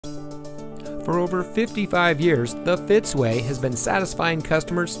For over 55 years, the Fitzway has been satisfying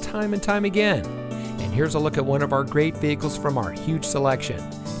customers time and time again. And here's a look at one of our great vehicles from our huge selection.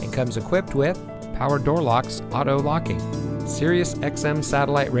 It comes equipped with power door locks, auto locking, Sirius XM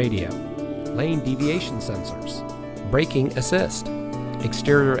satellite radio, lane deviation sensors, braking assist,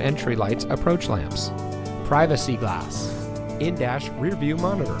 exterior entry lights approach lamps, privacy glass, in-dash rear view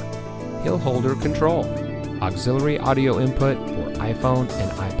monitor, hill holder control, auxiliary audio input for iPhone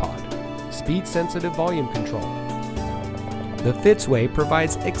and iPod, speed sensitive volume control. The Fitzway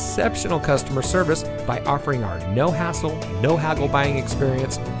provides exceptional customer service by offering our no hassle, no haggle buying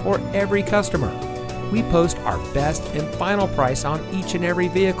experience for every customer. We post our best and final price on each and every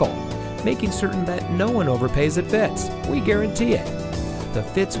vehicle, making certain that no one overpays at Fitz. We guarantee it. The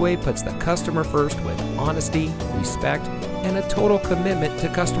Fitzway puts the customer first with honesty, respect, and a total commitment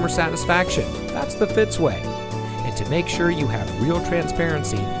to customer satisfaction. That's the Fitzway. And to make sure you have real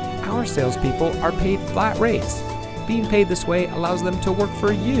transparency, our salespeople are paid flat rates. Being paid this way allows them to work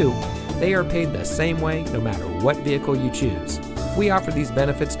for you. They are paid the same way no matter what vehicle you choose. We offer these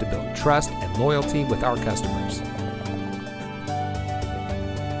benefits to build trust and loyalty with our customers.